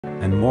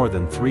and more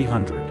than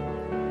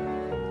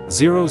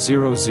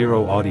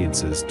 300,000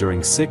 audiences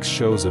during 6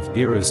 shows of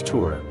Eras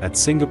Tour at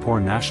Singapore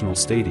National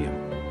Stadium.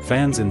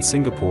 Fans in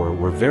Singapore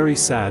were very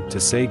sad to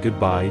say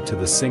goodbye to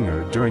the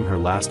singer during her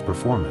last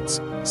performance.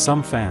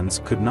 Some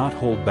fans could not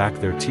hold back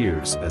their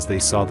tears as they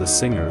saw the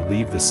singer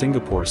leave the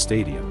Singapore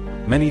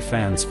stadium. Many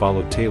fans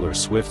followed Taylor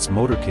Swift's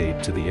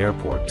motorcade to the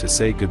airport to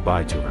say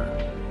goodbye to her.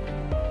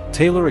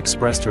 Taylor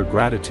expressed her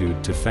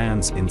gratitude to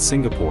fans in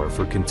Singapore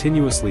for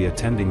continuously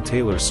attending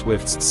Taylor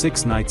Swift's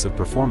 6 nights of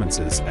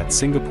performances at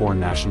Singapore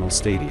National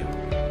Stadium.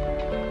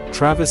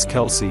 Travis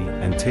Kelce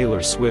and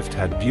Taylor Swift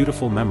had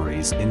beautiful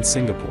memories in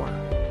Singapore.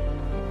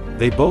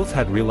 They both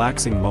had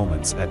relaxing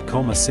moments at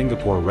Coma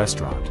Singapore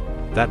restaurant.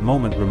 That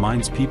moment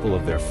reminds people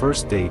of their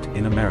first date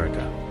in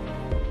America.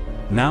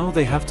 Now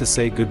they have to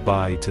say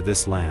goodbye to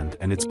this land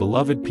and its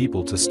beloved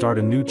people to start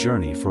a new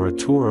journey for a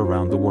tour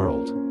around the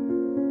world.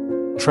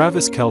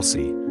 Travis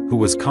Kelce, who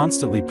was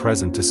constantly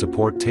present to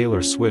support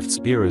Taylor Swift's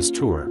Eras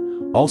Tour,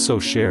 also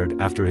shared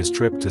after his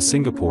trip to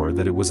Singapore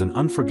that it was an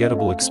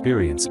unforgettable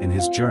experience in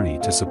his journey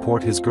to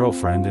support his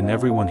girlfriend and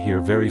everyone here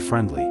very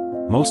friendly.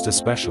 Most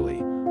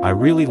especially, I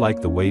really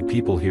like the way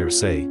people here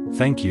say,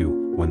 "Thank you,"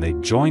 when they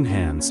join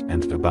hands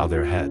and bow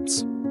their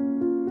heads.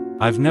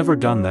 "I've never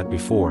done that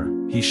before,"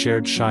 he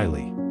shared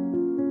shyly.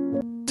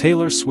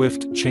 Taylor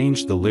Swift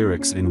changed the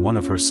lyrics in one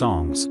of her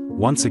songs,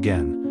 once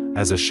again,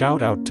 as a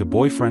shout-out to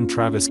boyfriend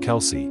Travis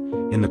Kelce,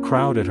 in the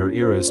crowd at her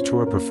Eras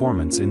Tour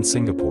performance in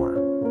Singapore.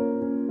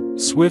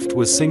 Swift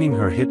was singing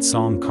her hit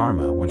song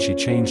Karma when she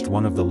changed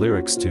one of the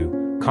lyrics to,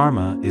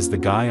 "Karma is the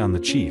guy on the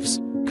Chiefs,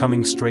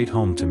 coming straight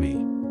home to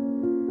me."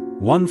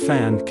 One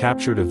fan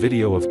captured a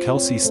video of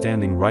Kelce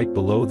standing right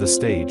below the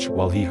stage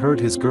while he heard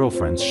his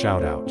girlfriend's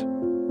shout-out.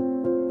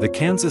 The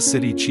Kansas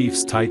City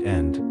Chiefs tight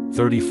end,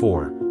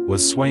 34,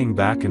 was swaying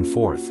back and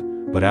forth,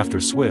 but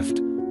after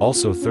Swift,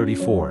 also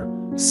 34,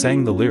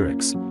 sang the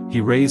lyrics,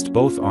 he raised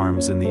both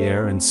arms in the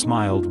air and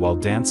smiled while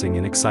dancing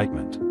in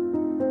excitement.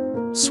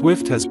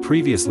 Swift has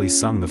previously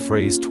sung the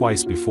phrase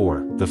twice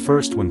before, the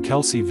first when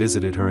Kelce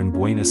visited her in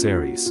Buenos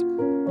Aires,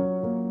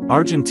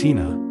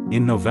 Argentina,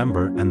 in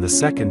November, and the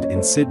second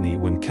in Sydney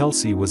when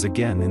Kelce was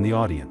again in the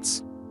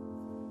audience.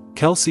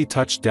 Kelce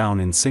touched down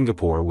in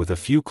Singapore with a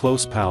few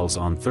close pals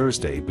on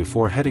Thursday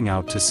before heading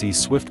out to see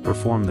Swift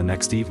perform the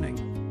next evening.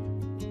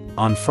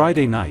 On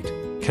Friday night,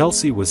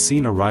 Kelce was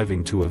seen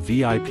arriving to a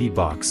VIP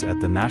box at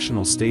the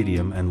National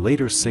Stadium and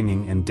later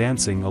singing and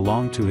dancing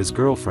along to his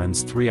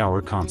girlfriend's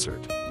 3-hour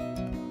concert.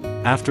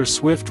 After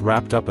Swift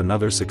wrapped up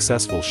another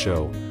successful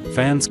show,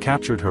 fans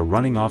captured her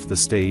running off the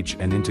stage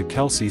and into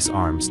Kelce's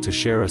arms to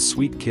share a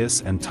sweet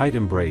kiss and tight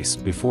embrace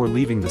before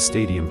leaving the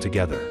stadium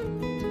together.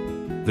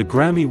 The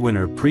Grammy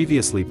winner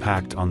previously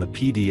packed on the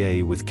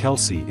PDA with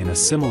Kelce in a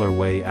similar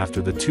way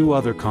after the 2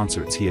 other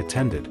concerts he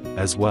attended,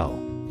 as well.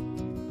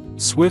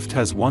 Swift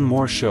has one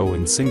more show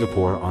in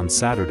Singapore on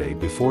Saturday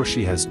before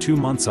she has 2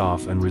 months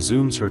off and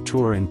resumes her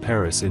tour in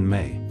Paris in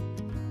May.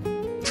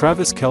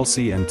 Travis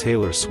Kelce and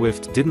Taylor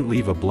Swift didn't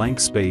leave a blank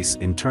space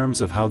in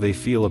terms of how they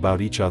feel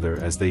about each other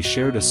as they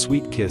shared a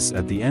sweet kiss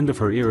at the end of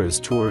her Eras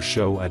Tour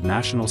show at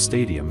National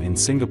Stadium in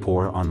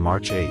Singapore on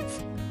March 8.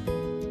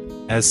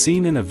 As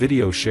seen in a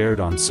video shared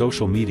on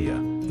social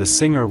media, the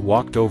singer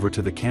walked over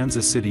to the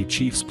Kansas City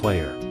Chiefs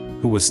player,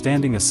 who was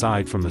standing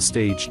aside from the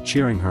stage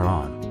cheering her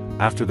on,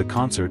 after the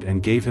concert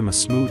and gave him a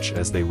smooch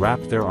as they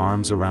wrapped their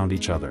arms around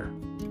each other.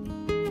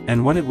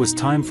 And when it was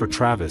time for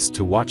Travis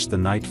to watch the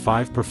Night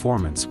 5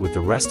 performance with the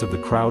rest of the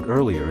crowd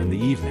earlier in the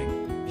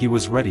evening, he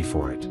was ready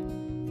for it.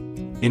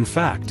 In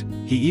fact,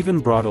 he even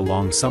brought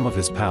along some of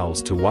his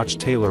pals to watch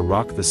Taylor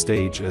rock the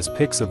stage as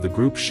pics of the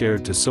group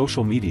shared to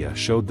social media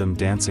showed them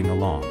dancing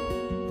along.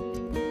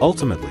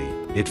 Ultimately,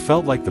 it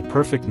felt like the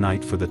perfect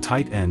night for the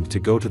tight end to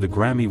go to the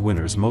Grammy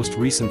winner's most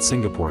recent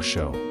Singapore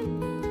show.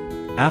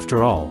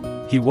 After all,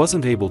 he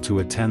wasn't able to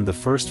attend the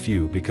first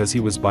few because he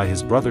was by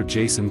his brother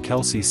Jason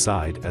Kelce's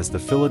side as the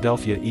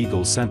Philadelphia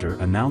Eagles center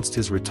announced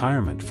his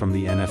retirement from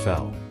the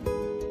NFL.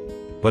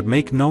 But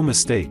make no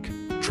mistake,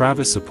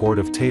 Travis' support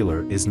of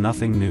Taylor is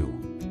nothing new.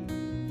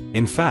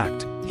 In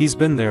fact, he's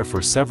been there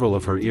for several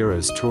of her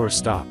Eras Tour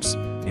stops,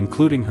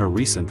 including her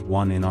recent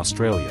one in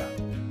Australia.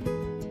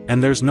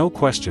 And there's no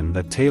question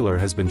that Taylor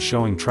has been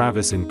showing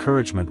Travis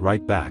encouragement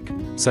right back,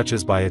 such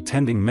as by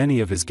attending many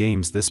of his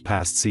games this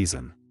past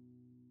season.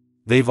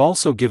 They've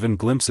also given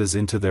glimpses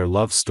into their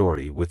love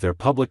story with their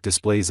public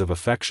displays of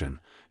affection,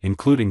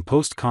 including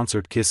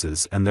post-concert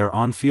kisses and their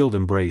on-field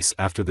embrace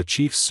after the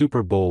Chiefs'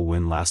 Super Bowl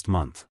win last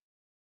month.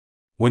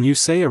 When you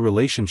say a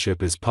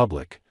relationship is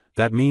public,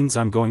 that means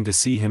I'm going to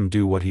see him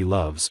do what he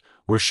loves,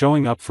 we're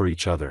showing up for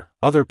each other,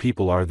 other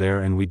people are there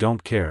and we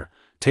don't care,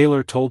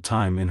 Taylor told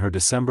Time in her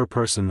December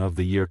Person of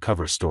the Year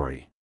cover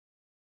story.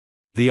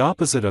 The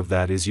opposite of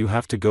that is you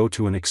have to go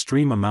to an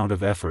extreme amount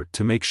of effort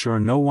to make sure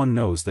no one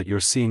knows that you're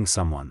seeing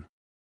someone.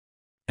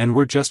 And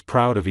we're just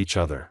proud of each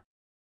other.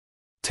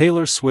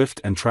 Taylor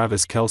Swift and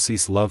Travis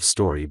Kelce's love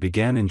story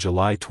began in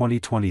July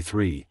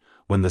 2023,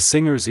 when the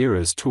singer's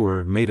Eras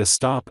Tour made a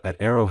stop at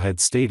Arrowhead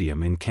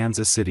Stadium in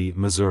Kansas City,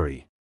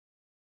 Missouri.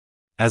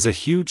 As a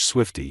huge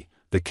Swiftie,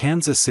 the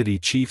Kansas City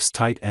Chiefs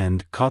tight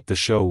end caught the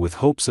show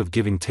with hopes of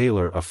giving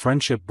Taylor a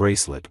friendship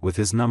bracelet with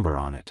his number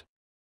on it.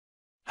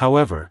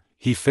 However,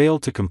 he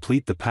failed to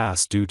complete the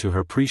pass due to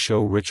her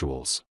pre-show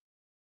rituals.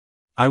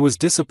 "I was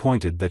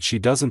disappointed that she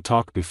doesn't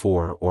talk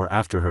before or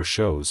after her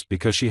shows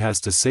because she has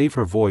to save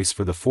her voice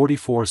for the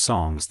 44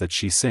 songs that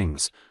she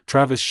sings,"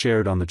 Travis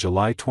shared on the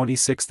July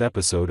 26th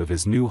episode of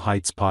his New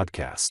Heights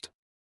podcast.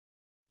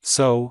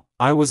 "So,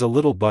 I was a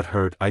little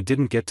butthurt I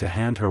didn't get to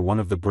hand her one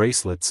of the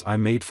bracelets I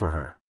made for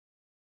her."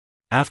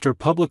 After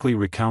publicly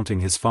recounting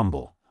his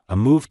fumble, a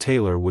move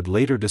Taylor would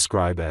later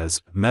describe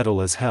as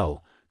 "metal as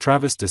hell,"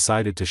 Travis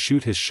decided to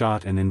shoot his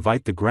shot and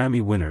invite the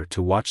Grammy winner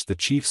to watch the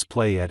Chiefs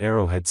play at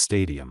Arrowhead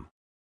Stadium.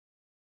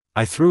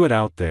 "I threw it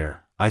out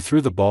there, I threw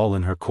the ball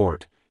in her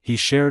court," he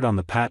shared on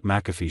the Pat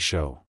McAfee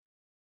show.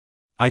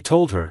 "I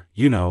told her,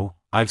 you know,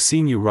 I've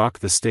seen you rock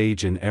the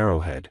stage in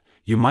Arrowhead,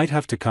 you might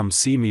have to come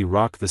see me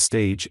rock the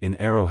stage in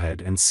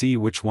Arrowhead and see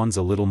which one's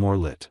a little more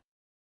lit.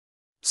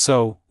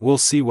 So, we'll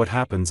see what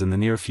happens in the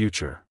near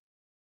future."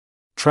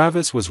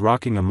 Travis was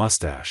rocking a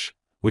mustache,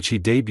 which he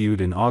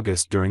debuted in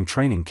August during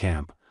training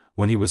camp,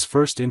 when he was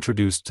first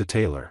introduced to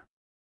Taylor.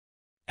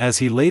 As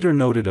he later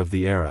noted of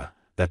the era,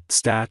 that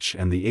 "stache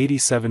and the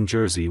 '87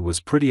 jersey was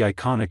pretty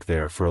iconic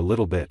there for a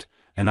little bit,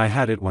 and I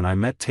had it when I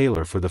met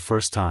Taylor for the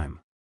first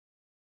time."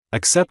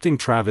 Accepting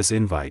Travis'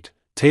 invite,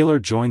 Taylor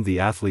joined the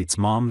athlete's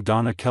mom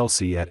Donna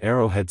Kelce at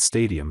Arrowhead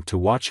Stadium to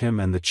watch him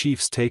and the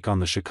Chiefs take on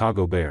the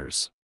Chicago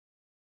Bears.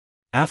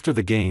 After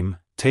the game,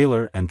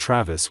 Taylor and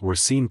Travis were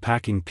seen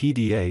packing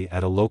PDA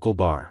at a local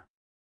bar.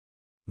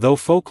 Though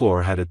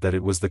folklore had it that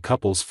it was the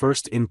couple's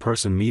first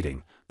in-person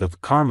meeting, the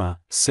Karma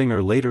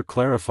singer later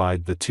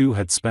clarified the two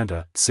had spent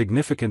a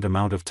significant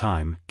amount of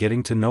time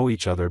getting to know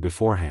each other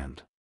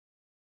beforehand.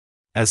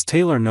 As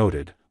Taylor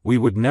noted, "We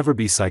would never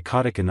be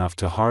psychotic enough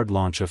to hard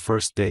launch a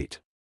first date."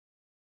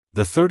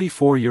 The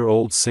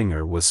 34-year-old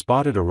singer was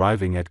spotted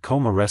arriving at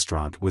Coma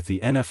Restaurant with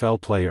the NFL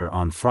player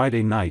on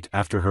Friday night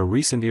after her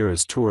recent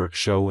Eras Tour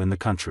show in the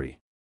country.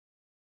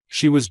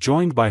 She was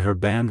joined by her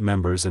band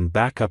members and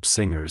backup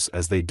singers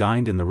as they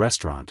dined in the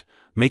restaurant,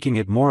 making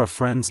it more a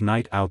friend's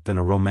night out than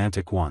a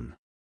romantic one.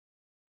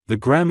 The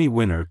Grammy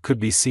winner could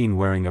be seen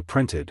wearing a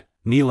printed,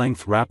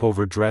 knee-length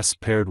wrap-over dress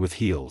paired with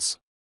heels.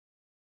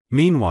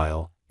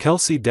 Meanwhile,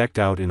 Kelce decked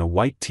out in a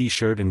white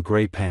t-shirt and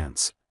gray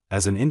pants.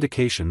 As an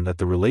indication that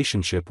the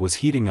relationship was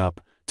heating up,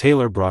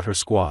 Taylor brought her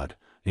squad,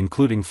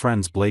 including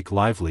friends Blake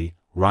Lively,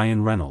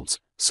 Ryan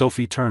Reynolds,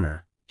 Sophie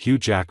Turner, Hugh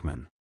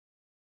Jackman,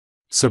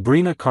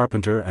 Sabrina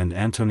Carpenter and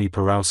Anthony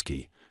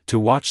Porowski, to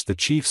watch the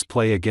Chiefs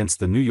play against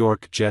the New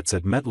York Jets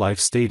at MetLife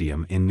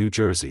Stadium in New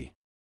Jersey.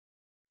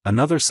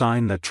 Another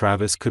sign that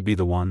Travis could be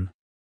the one?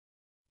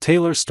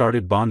 Taylor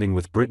started bonding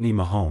with Brittany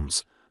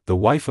Mahomes, the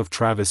wife of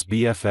Travis'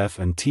 BFF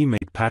and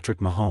teammate Patrick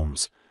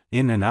Mahomes,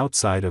 in and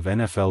outside of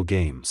NFL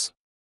games.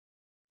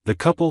 The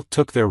couple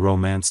took their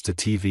romance to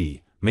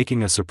TV,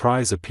 making a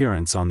surprise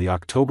appearance on the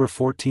October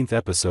 14th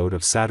episode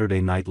of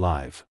Saturday Night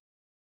Live.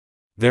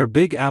 Their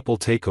Big Apple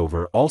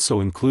takeover also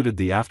included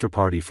the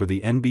afterparty for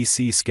the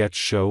NBC sketch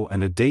show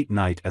and a date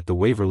night at the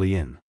Waverly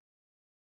Inn.